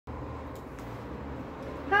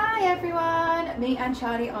everyone, me and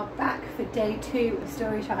Charlie are back for day 2 of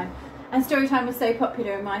story time, and story time was so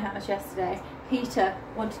popular in my house yesterday. Peter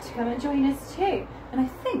wanted to come and join us too, and I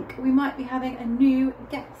think we might be having a new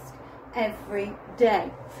guest every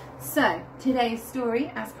day. So today's story,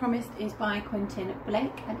 as promised, is by Quentin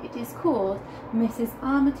Blake, and it is called Mrs.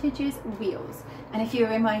 Armitage's Wheels. And if you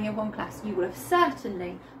were in my year 1 class, you will have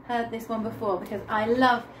certainly heard this one before, because I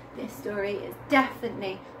love this story. It's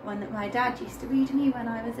definitely one that my dad used to read me when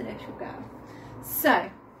I was a little girl. So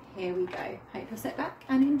here we go. Hope you'll sit back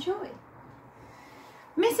and enjoy.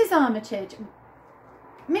 Mrs. Armitage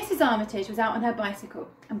was out on her bicycle,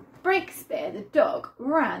 and Breakspear the dog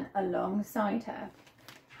ran alongside her.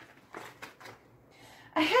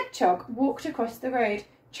 A hedgehog walked across the road.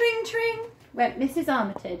 Tring, tring, went Mrs.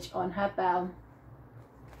 Armitage on her bell.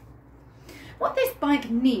 What this bike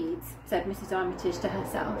needs, said Mrs. Armitage to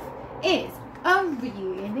herself, is a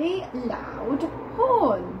really loud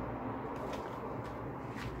horn.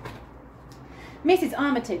 Mrs.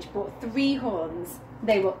 Armitage bought 3 horns.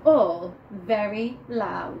 They were all very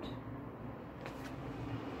loud.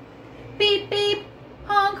 Beep, beep,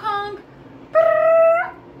 honk, honk,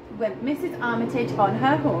 brrr, went Mrs. Armitage on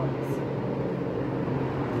her horns.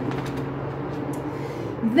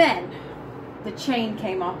 Then the chain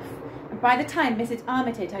came off, and by the time Mrs.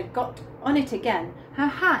 Armitage had got on it again, her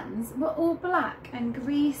hands were all black and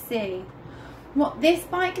greasy. What this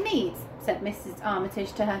bike needs, said Mrs.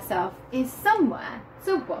 Armitage to herself, is somewhere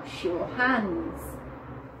to wash your hands.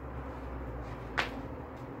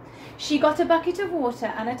 She got a bucket of water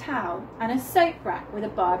and a towel and a soap rack with a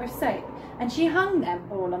bar of soap, and she hung them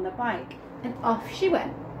all on the bike, and off she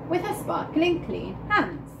went with her sparkling clean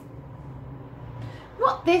hands.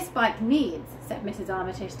 What this bike needs, said Mrs.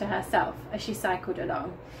 Armitage to herself as she cycled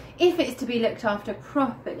along, if it's to be looked after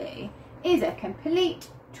properly, is a complete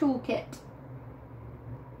toolkit.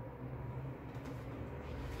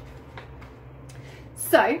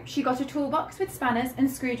 So she got a toolbox with spanners and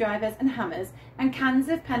screwdrivers and hammers and cans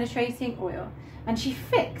of penetrating oil, and she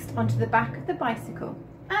fixed onto the back of the bicycle,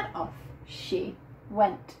 and off she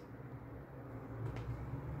went.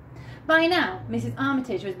 By now, Mrs.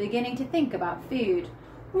 Armitage was beginning to think about food.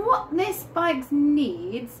 What this bike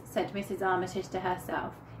needs, said Mrs. Armitage to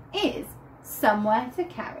herself, is somewhere to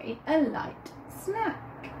carry a light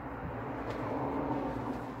snack.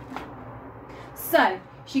 So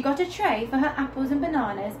she got a tray for her apples and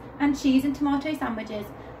bananas and cheese and tomato sandwiches,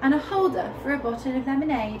 and a holder for a bottle of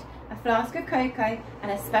lemonade, a flask of cocoa,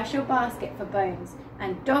 and a special basket for Bones,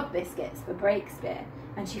 and dog biscuits for Breakspear,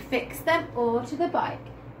 and she fixed them all to the bike,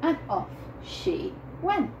 and off she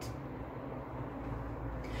went.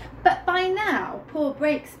 But by now poor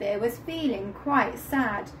Breakspear was feeling quite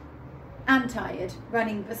sad and tired,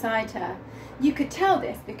 running beside her. You could tell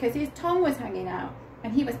this because his tongue was hanging out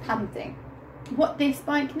and he was panting. What this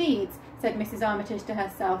bike needs, said Mrs. Armitage to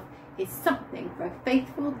herself, is something for a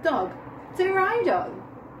faithful dog to ride on.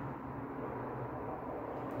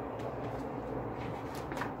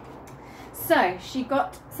 So she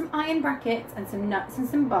got some iron brackets and some nuts and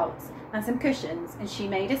some bolts and some cushions, and she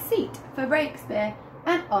made a seat for Breakspear,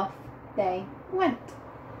 and off they went.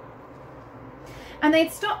 And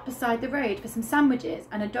they'd stopped beside the road for some sandwiches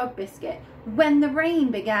and a dog biscuit when the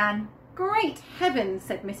rain began. Great heavens,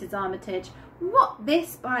 said Mrs. Armitage, what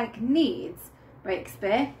this bike needs,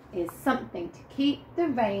 Breakspear, is something to keep the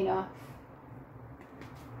rain off.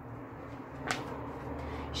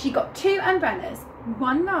 She got 2 umbrellas,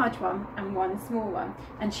 1 large one and 1 small one,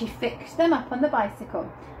 and she fixed them up on the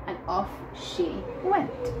bicycle, and off she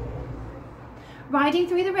went. Riding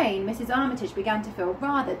through the rain, Mrs. Armitage began to feel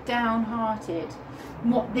rather downhearted.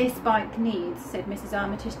 What this bike needs, said Mrs.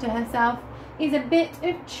 Armitage to herself, is a bit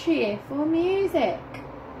of cheerful music.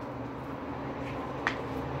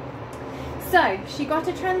 So she got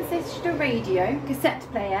a transistor radio, cassette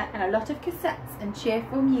player, and a lot of cassettes and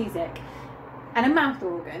cheerful music, and a mouth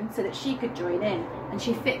organ so that she could join in, and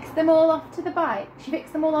she fixed them all onto the bike,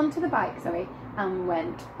 and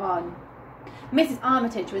went on. Mrs.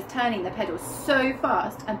 Armitage was turning the pedals so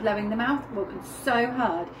fast and blowing the mouth organ so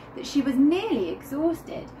hard that she was nearly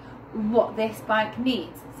exhausted. What this bike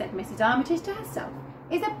needs, said Mrs. Armitage to herself,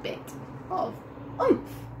 is a bit of oomph.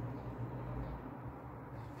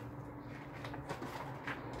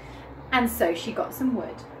 And so she got some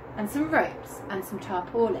wood and some ropes and some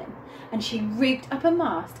tarpaulin, and she rigged up a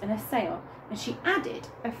mast and a sail, and she added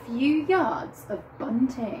a few yards of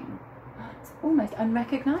bunting. It's almost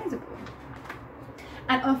unrecognisable.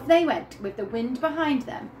 And off they went with the wind behind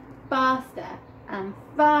them, faster and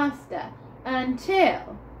faster,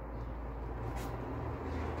 until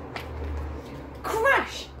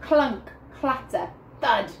crash, clunk, clatter,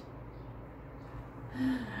 thud,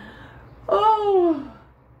 Oh!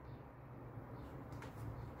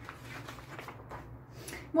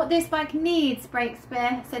 What this bike needs,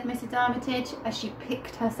 Breakspear, said Mrs. Armitage as she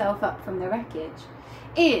picked herself up from the wreckage,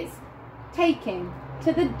 is taking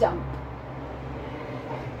to the dump.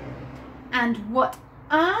 And what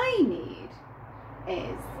I need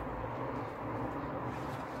is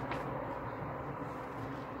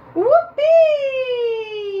whoopee!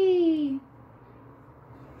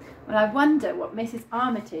 Well, I wonder what Mrs.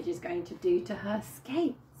 Armitage is going to do to her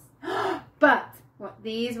skates. But what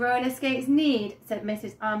these roller skates need, said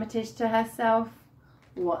Mrs. Armitage to herself,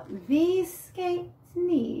 what these skates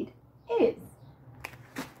need is,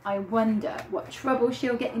 I wonder what trouble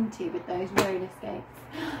she'll get into with those roller skates.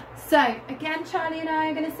 So, again, Charlie and I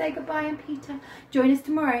are going to say goodbye, and Peter, join us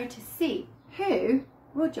tomorrow to see who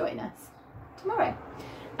will join us tomorrow.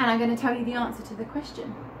 And I'm going to tell you the answer to the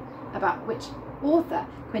question about which author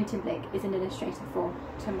Quentin Blake is an illustrator for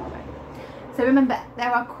tomorrow. So remember,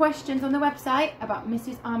 there are questions on the website about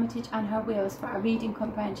Mrs. Armitage and her wheels for our reading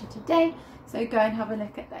comprehension today, so go and have a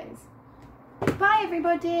look at those. Bye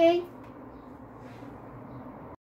everybody!